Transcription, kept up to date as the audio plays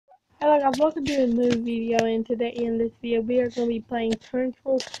Hello guys, welcome to a new video, and today in this video we are going to be playing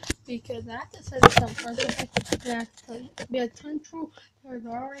Turntrol because I have to set this up first. I have to tell you, to be a Turntrol, there's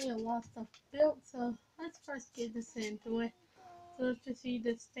already a lot of stuff built, so let's first get this into it. So let's just see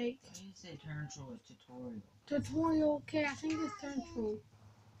the state. When you say Turntrol, it's tutorial. Tutorial, okay, I think it's Turntrol.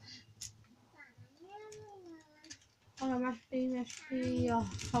 Oh, okay,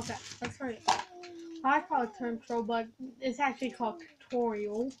 let's hurry up. I call it Turntrol, but it's actually called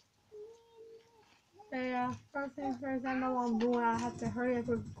Tutorial. So first things first, I know what I'm doing. I have to hurry up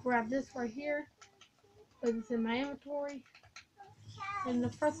and grab this right here, put this in my inventory. And the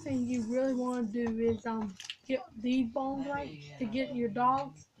first thing you really want to do is get these bones right to get your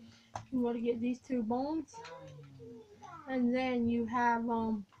dogs. You want to get these two bones, and then you have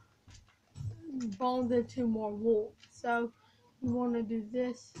bones and two more wool. So you want to do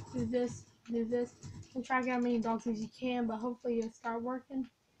this, do this, do this, and try to get as many dogs as you can. But hopefully it'll start working.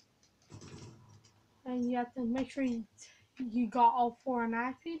 And you have to make sure you got all four, and I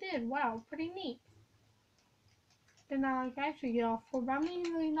actually did. Wow, pretty neat. Then I actually get all four, but I'm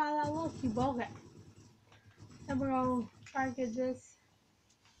really not that lucky, but okay. Then we're gonna try to get this.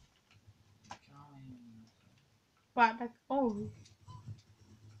 Wow, that's oh.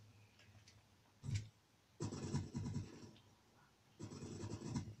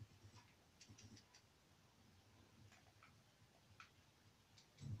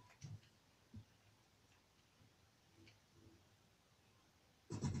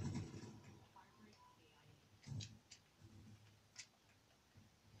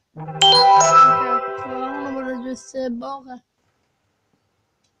 Okay, well, I don't know what I just said, but okay.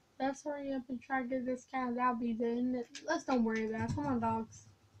 Let's hurry up and try to get this cat. That'll be the end. Let's don't worry about it. Come on, dogs.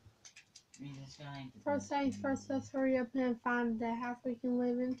 First things first, let's hurry up and find the house we can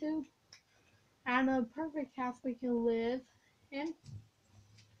live into. I know a perfect house we can live in.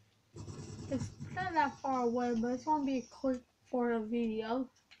 It's not that far away, but it's gonna be quick for a video.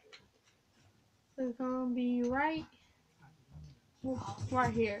 So it's gonna be right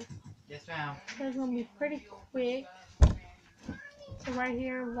here. Yes, ma'am. So it's gonna be pretty quick. So right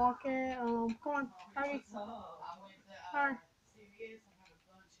here, walk it. Come on, doggy. Alright.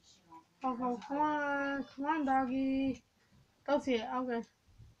 Okay, come on, doggy. Go see it. Okay.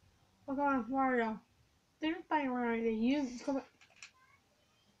 Oh, come on, Mario. Do your thing right there. You come on.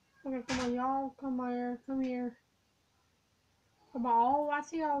 Okay, come on, y'all. Come here. Come on, oh, I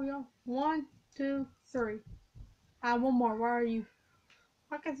see all y'all. 1, 2, 3. One more. Where are you?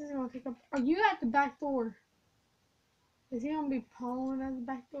 I guess this is gonna take up. Are you at the back door? Is he gonna be pulling at the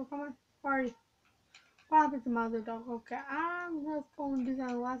back door? Come on. Where are you? What happened to my other dog? Okay, I'm just going to do that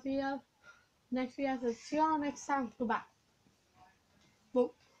in the last video. Next video, so see y'all next time. Goodbye.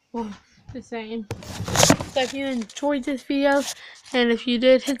 Well, just saying. So if you enjoyed this video, and if you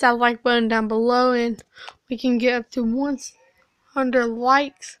did, hit that like button down below, and we can get up to 100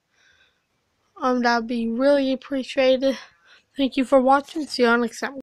 likes. That'd be really appreciated. Thank you for watching. See y'all next time.